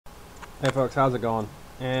Hey folks, how's it going?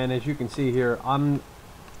 And as you can see here,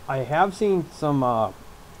 I have seen some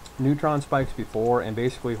neutron spikes before, and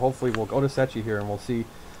basically, hopefully, we'll go to Sechi here and we'll see.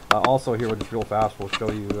 Also here with this real fast, we'll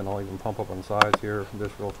show you, and I'll even pump up on size here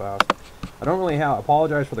this real fast. I don't really have.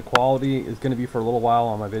 Apologize for the quality. It's going to be for a little while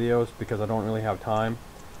on my videos because I don't really have time.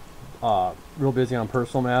 Real busy on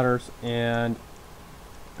personal matters, and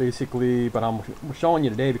basically, but I'm showing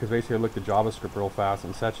you today because basically I looked at JavaScript real fast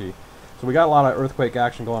in Sechi. So we got a lot of earthquake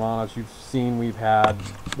action going on. As you've seen, we've had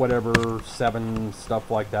whatever 7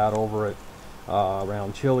 stuff like that over at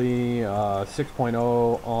around Chile, 6.0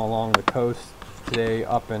 all along the coast today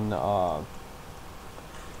up in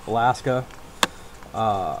Alaska.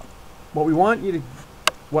 What we want you to,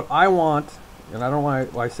 what I want, and I don't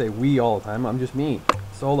want why I say we all the time. I'm just me,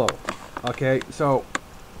 solo. Okay, so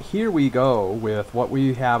here we go with what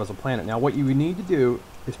we have as a planet. Now, what you need to do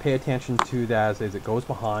is pay attention to that as it goes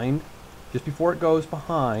behind. Just before it goes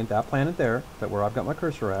behind that planet there, that where I've got my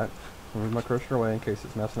cursor at. I'll move my cursor away in case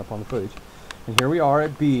it's messing up on the footage. And here we are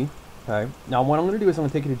at B. Okay. Now what I'm going to do is I'm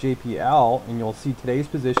going to take you to JPL, and you'll see today's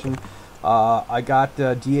position. I got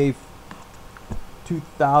DA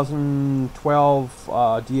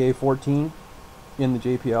 2012 DA 14 in the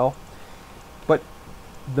JPL. But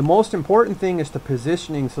the most important thing is the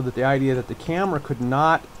positioning, so that the idea that the camera could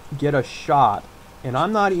not get a shot. And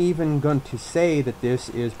I'm not even going to say that this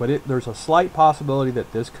is, but there's a slight possibility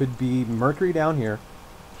that this could be Mercury down here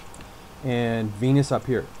and Venus up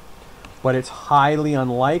here. But it's highly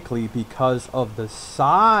unlikely because of the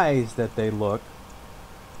size that they look,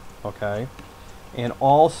 okay, and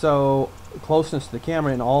also closeness to the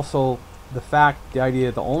camera, and also the fact, the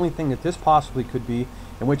idea, the only thing that this possibly could be,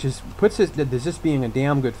 and which is puts this being a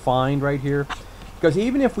damn good find right here. Because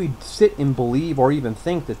even if we sit and believe or even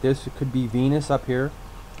think that this could be Venus up here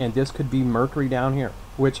and this could be Mercury down here,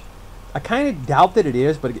 which I kind of doubt that it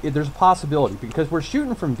is, but there's a possibility because we're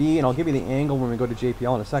shooting from B, and I'll give you the angle when we go to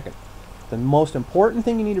JPL in a second. The most important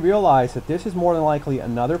thing you need to realize that this is more than likely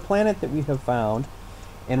another planet that we have found.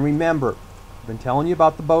 And remember, I've been telling you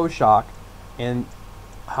about the bow shock and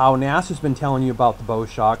how NASA's been telling you about the bow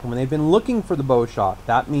shock. And when they've been looking for the bow shock,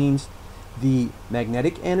 that means the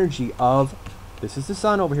magnetic energy of, this is the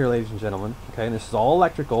sun over here, ladies and gentlemen, okay, and this is all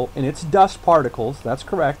electrical, and it's dust particles, that's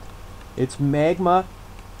correct. It's magma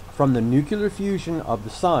from the nuclear fusion of the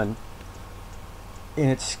sun, and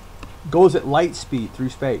it goes at light speed through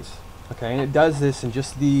space, okay, and it does this in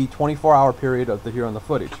just the 24-hour period of here on the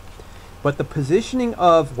footage. But the positioning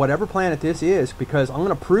of whatever planet this is, because I'm going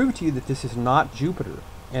to prove to you that this is not Jupiter,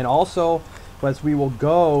 and also, as we will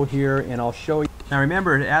go here, and I'll show you. Now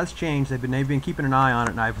remember, it has changed. They've been keeping an eye on it,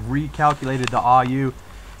 and I've recalculated the AU,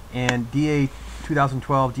 and DA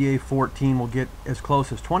 2012 DA 14 will get as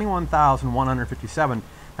close as 21,157.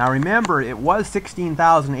 Now remember, it was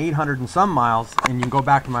 16,800 and some miles, and you can go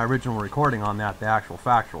back to my original recording on that, the actual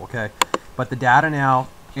factual, okay? But the data now,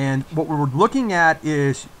 and what we're looking at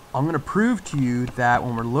is, I'm going to prove to you that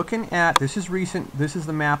when we're looking at, this is recent, this is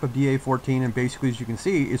the map of DA 14, and basically, as you can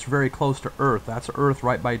see, it's very close to Earth. That's Earth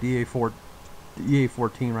right by DA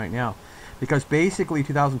 14 right now, because basically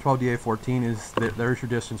 2012 DA 14 is there's your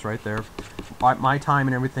distance right there. My time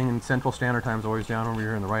and everything in Central Standard Time is always down over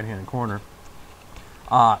here in the right hand corner.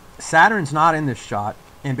 Saturn's not in this shot,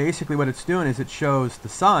 and basically what it's doing is it shows the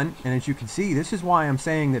sun, and as you can see, this is why I'm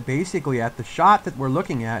saying that basically at the shot that we're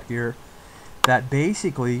looking at here, that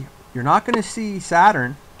basically you're not going to see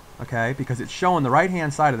Saturn, okay, because it's showing the right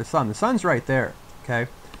hand side of the sun. The sun's right there, okay.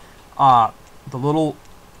 The little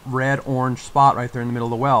red orange spot right there in the middle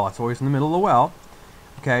of the well, that's always in the middle of the well,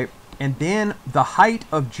 okay. And then the height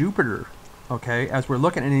of Jupiter, okay, as we're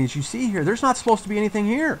looking, and as you see here, there's not supposed to be anything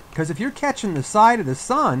here, because if you're catching the side of the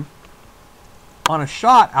sun on a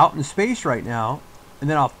shot out in space right now, and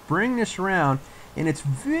then I'll bring this around, and it's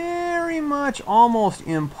very much almost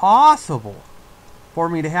impossible for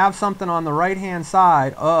me to have something on the right hand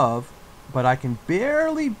side of, but I can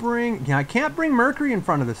barely bring, I can't bring Mercury in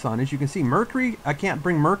front of the sun. As you can see, Mercury, I can't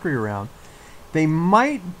bring Mercury around. They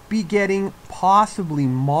might be getting possibly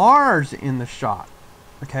Mars in the shot,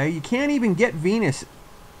 okay? You can't even get Venus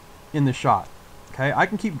in the shot, okay? I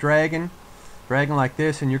can keep dragging like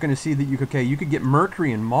this, and you're going to see that you could get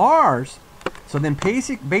Mercury and Mars. So then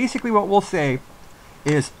basically what we'll say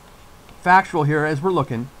is factual here as we're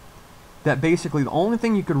looking, that basically the only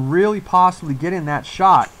thing you could really possibly get in that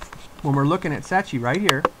shot when we're looking at Sechi right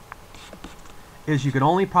here is you could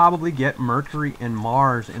only probably get Mercury and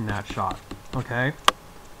Mars in that shot, okay?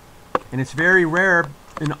 And it's very rare,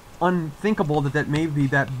 and unthinkable that maybe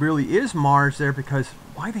that really is Mars there, because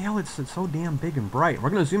why the hell is it so damn big and bright? We're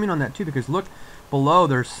going to zoom in on that too, because look below,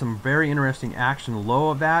 there's some very interesting action low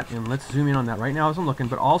of that, and let's zoom in on that right now as I'm looking.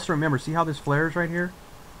 But also remember, see how this flares right here?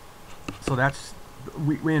 So that's,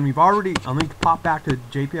 we've already, let me pop back to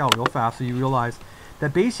JPL real fast so you realize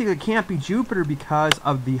that basically it can't be Jupiter because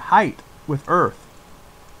of the height with Earth.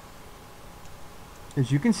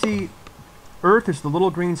 As you can see, Earth is the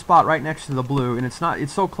little green spot right next to the blue, and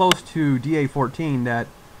it's so close to DA14 that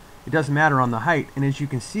it doesn't matter on the height. And as you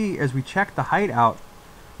can see, as we check the height out,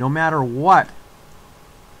 no matter what,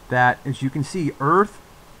 that as you can see, Earth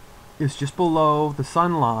is just below the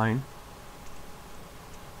sun line,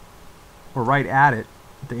 or right at it,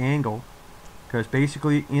 at the angle, because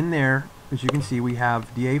basically in there, as you can see, we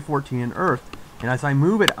have DA14 and Earth. And as I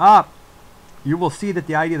move it up, you will see that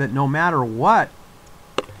the idea that no matter what,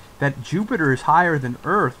 that Jupiter is higher than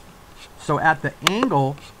Earth. So at the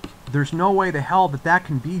angle, there's no way the hell that that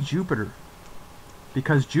can be Jupiter,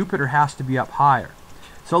 because Jupiter has to be up higher.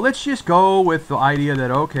 So let's just go with the idea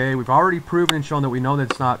that, okay, we've already proven and shown that we know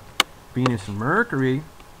that it's not Venus and Mercury,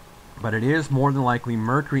 but it is more than likely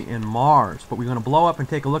Mercury and Mars. But we're going to blow up and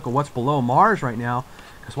take a look at what's below Mars right now,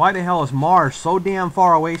 because why the hell is Mars so damn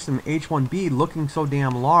far away from H1b looking so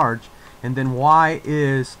damn large, and then why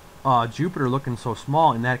is Jupiter looking so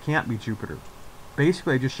small? And that can't be Jupiter.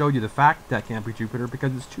 Basically, I just showed you the fact that can't be Jupiter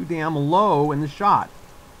because it's too damn low in the shot.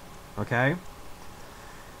 Okay?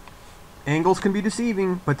 Angles can be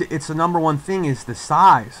deceiving, but it's the number one thing is the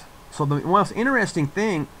size. So the most interesting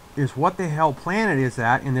thing is what the hell planet is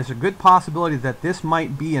that, and there's a good possibility that this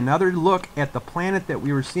might be another look at the planet that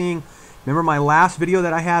we were seeing. Remember my last video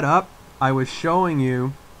that I had up? I was showing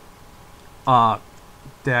you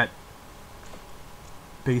that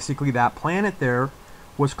basically that planet there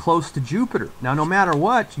was close to Jupiter. Now, no matter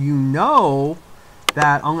what, you know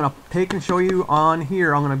that I'm going to take and show you on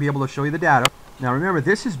here. I'm going to be able to show you the data. Now, remember,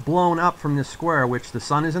 this is blown up from this square, which the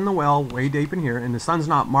sun is in the well, way deep in here. And the sun's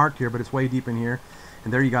not marked here, but it's way deep in here.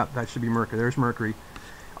 And there you got, that should be Mercury. There's Mercury.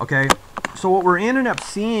 Okay, so what we're ending up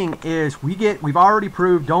seeing is we've already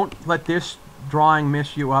proved, don't let this drawing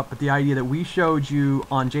mess you up, but the idea that we showed you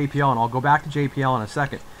on JPL, and I'll go back to JPL in a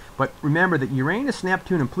second. But remember that Uranus,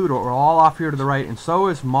 Neptune, and Pluto are all off here to the right, and so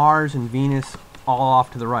is Mars and Venus all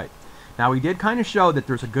off to the right. Now, we did kind of show that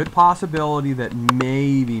there's a good possibility that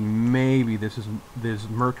maybe this is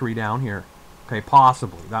Mercury down here. Okay,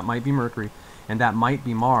 possibly. That might be Mercury, and that might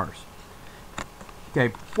be Mars.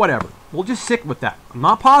 Okay, whatever. We'll just stick with that. I'm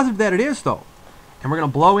not positive that it is, though. And we're going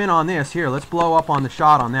to blow in on this here. Let's blow up on the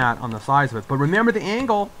shot on that, on the size of it. But remember the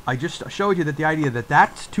angle. I just showed you that the idea that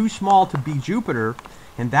that's too small to be Jupiter,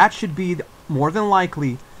 and that should be more than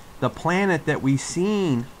likely the planet that we've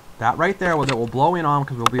seen, that right there, that we'll blow in on,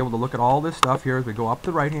 because we'll be able to look at all this stuff here as we go up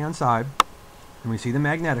the right-hand side, and we see the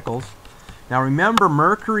magneticals. Now remember,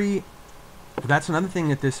 Mercury, that's another thing,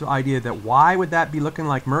 that this idea that why would that be looking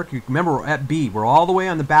like Mercury? Remember, we're at B. We're all the way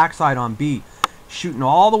on the backside on B, shooting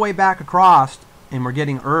all the way back across, and we're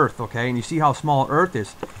getting Earth, okay? And you see how small Earth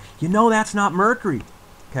is. You know that's not Mercury,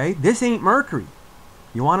 okay? This ain't Mercury.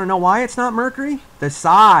 You want to know why it's not Mercury? The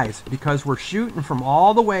size, because we're shooting from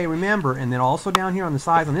all the way, remember, and then also down here on the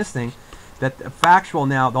size on this thing, that factual.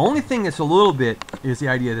 Now, the only thing that's a little bit is the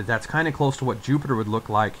idea that that's kind of close to what Jupiter would look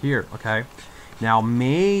like here, okay? Now,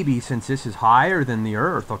 maybe since this is higher than the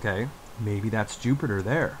Earth, okay, maybe that's Jupiter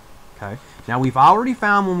there, okay? Now, we've already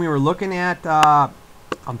found when we were looking at,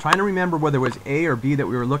 I'm trying to remember whether it was A or B that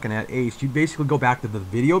we were looking at. A, so you basically go back to the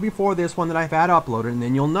video before this one that I've had uploaded, and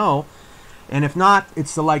then you'll know. And if not,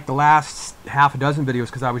 it's like the last half a dozen videos,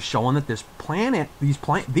 because I was showing that this planet, these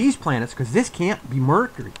planets, because this can't be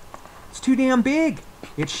Mercury. It's too damn big.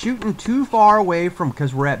 It's shooting too far away from,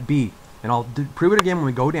 because we're at B. And I'll prove it again when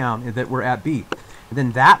we go down, that we're at B. And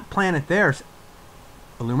then that planet there's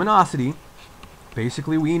luminosity.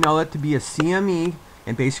 Basically, we know it to be a CME,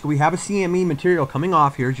 and basically we have a CME material coming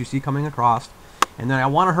off here, as you see coming across. And then I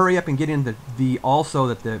want to hurry up and get into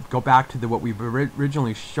go back to what we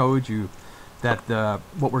originally showed you, that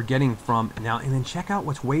what we're getting from now, and then check out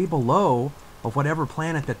what's way below of whatever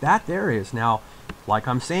planet that there is. Now, like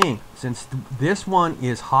I'm saying, since this one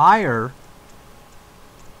is higher,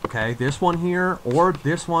 okay, this one here or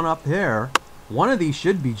this one up there, one of these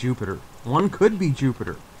should be Jupiter. One could be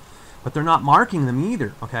Jupiter, but they're not marking them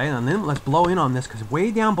either, okay? And then let's blow in on this, because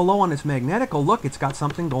way down below on its magnetical, look, it's got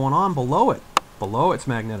something going on below it. Below its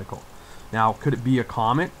magnetical. Now, could it be a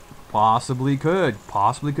comet? Possibly could.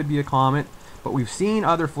 Possibly could be a comet. But we've seen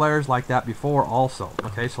other flares like that before also.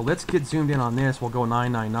 Okay, so let's get zoomed in on this. We'll go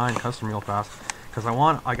 999 custom real fast, because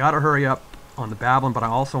I gotta hurry up on the babbling, but I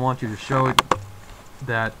also want you to show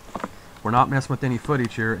that we're not messing with any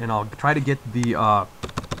footage here, and I'll try to get the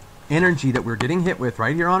energy that we're getting hit with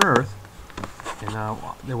right here on Earth. And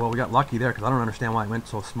well, we got lucky there because I don't understand why it went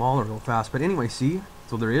so small or real fast. But anyway, see,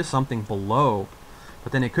 so there is something below,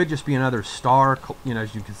 but then it could just be another star, you know,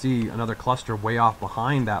 as you can see, another cluster way off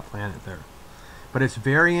behind that planet there. But it's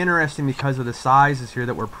very interesting because of the sizes here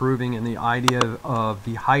that we're proving, and the idea of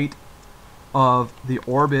the height of the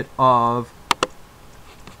orbit of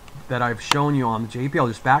that I've shown you on the JPL.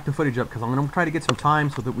 Just back the footage up because I'm going to try to get some time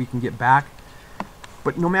so that we can get back.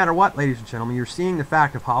 But no matter what, ladies and gentlemen, you're seeing the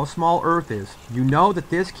fact of how small Earth is. You know that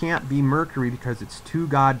this can't be Mercury because it's too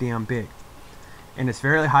goddamn big. And it's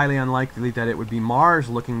very highly unlikely that it would be Mars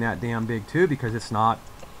looking that damn big too, because it's not,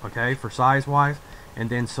 okay, for size-wise. And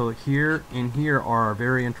then so here and here are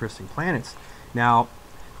very interesting planets. Now,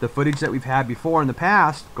 the footage that we've had before in the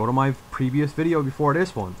past, go to my previous video before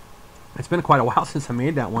this one. It's been quite a while since I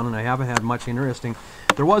made that one, and I haven't had much interesting.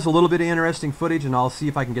 There was a little bit of interesting footage, and I'll see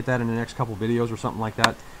if I can get that in the next couple videos or something like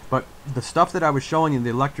that. But the stuff that I was showing you, the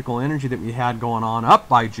electrical energy that we had going on up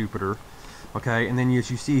by Jupiter, okay, and then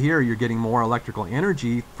as you see here, you're getting more electrical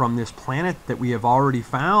energy from this planet that we have already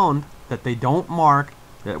found that they don't mark,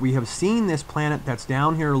 that we have seen this planet that's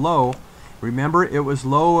down here low. Remember, it was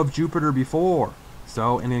low of Jupiter before.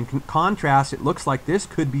 So, and in contrast, it looks like this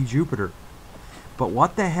could be Jupiter. But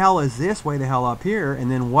what the hell is this way the hell up here?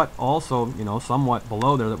 And then what also, you know, somewhat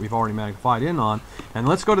below there that we've already magnified in on. And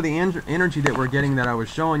let's go to the energy that we're getting that I was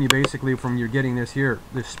showing you basically from you're getting this here,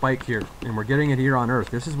 this spike here. And we're getting it here on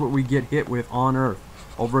Earth. This is what we get hit with on Earth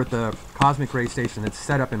over at the cosmic ray station that's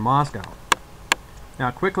set up in Moscow.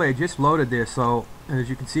 Now quickly, I just loaded this. So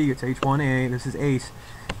as you can see, it's H1A. This is ACE.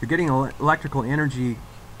 You're getting electrical energy.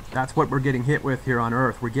 That's what we're getting hit with here on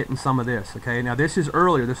Earth. We're getting some of this, okay? Now this is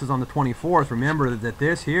earlier. This is on the 24th. Remember that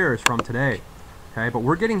this here is from today, okay? But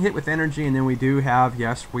we're getting hit with energy, and then we do have,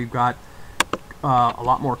 yes, we've got a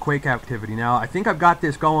lot more quake activity. Now I think I've got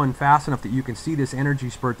this going fast enough that you can see this energy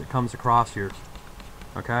spurt that comes across here,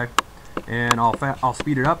 okay? And I'll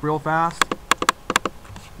speed it up real fast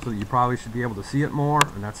so that you probably should be able to see it more.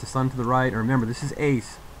 And that's the sun to the right. And remember, this is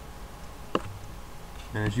ACE.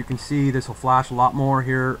 And as you can see, this will flash a lot more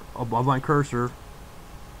here above my cursor.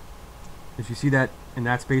 As you see that, and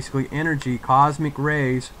that's basically energy, cosmic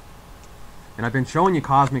rays. And I've been showing you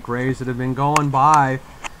cosmic rays that have been going by,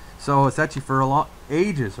 so it's actually for a lot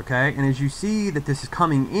ages, okay? And as you see that this is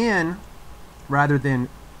coming in rather than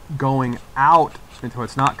going out, until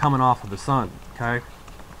it's not coming off of the sun, okay?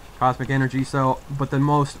 Cosmic energy. So, but the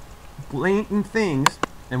most blatant things,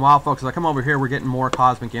 and wow, folks, as I come over here, we're getting more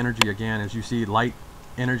cosmic energy again. As you see, light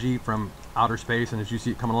energy from outer space, and as you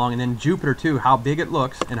see it coming along, and then Jupiter too, how big it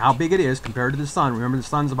looks and how big it is compared to the sun. Remember, the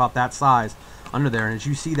sun's about that size under there, and as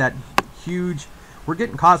you see that huge, we're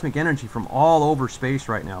getting cosmic energy from all over space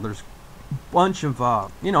right now. There's a bunch of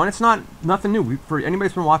you know, and it's not nothing new for anybody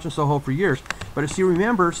who's been watching Soho for years. But as you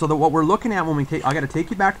remember, so that what we're looking at when we take, I got to take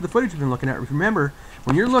you back to the footage we've been looking at. Remember,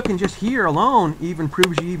 when you're looking just here alone, even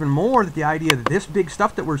proves you even more that the idea that this big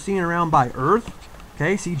stuff that we're seeing around by Earth,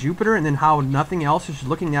 okay, see Jupiter, and then how nothing else is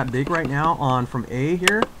looking that big right now on from A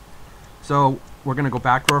here. So we're going to go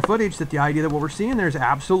back to our footage that the idea that what we're seeing there is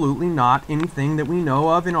absolutely not anything that we know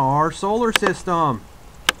of in our solar system.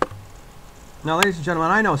 Now, ladies and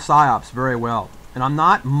gentlemen, I know PSYOPs very well, and I'm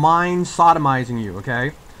not mind sodomizing you,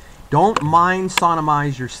 okay? Don't mind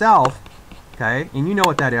sodomize yourself, okay? And you know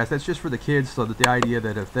what that is. That's just for the kids, so that the idea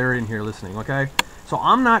that if they're in here listening, okay? So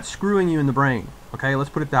I'm not screwing you in the brain. Okay, let's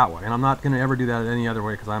put it that way, and I'm not going to ever do that any other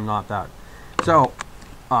way because I'm not that. So,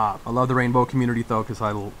 I love the rainbow community though, because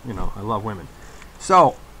I love women.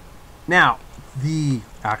 So, now the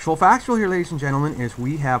actual factual here, ladies and gentlemen, is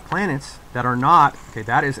we have planets that are not. Okay,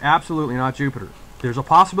 that is absolutely not Jupiter. There's a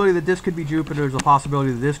possibility that this could be Jupiter. There's a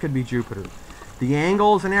possibility that this could be Jupiter. The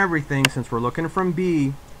angles and everything, since we're looking from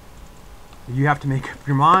B, you have to make up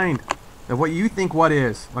your mind of what you think what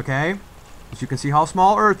is. Okay. As you can see how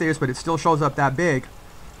small Earth is, but it still shows up that big.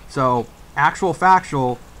 So, actual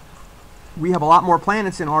factual, we have a lot more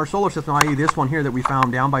planets in our solar system, i.e. this one here that we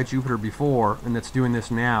found down by Jupiter before, and that's doing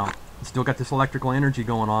this now. It's still got this electrical energy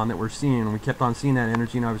going on that we're seeing, and we kept on seeing that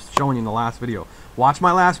energy, and I was showing you in the last video. Watch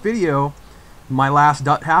my last video, my last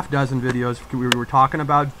half dozen videos. We were talking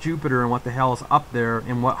about Jupiter and what the hell is up there,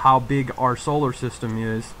 and how big our solar system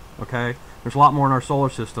is, okay? There's a lot more in our solar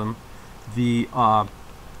system.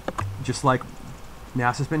 Just like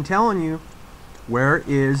NASA's been telling you, where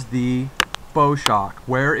is the bow shock?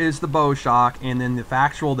 Where is the bow shock? And then the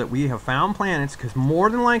factual that we have found planets, because more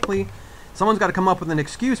than likely Someone's got to come up with an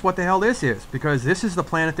excuse what the hell this is, because this is the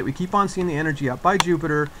planet that we keep on seeing the energy up by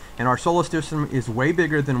Jupiter, and our solar system is way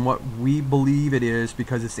bigger than what we believe it is,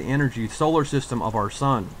 because it's the energy solar system of our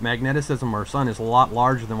sun. Magneticism of our sun is a lot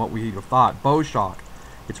larger than what we have thought. Bow-shock.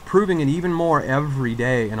 It's proving it even more every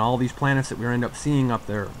day in all these planets that we end up seeing up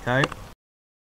there, okay?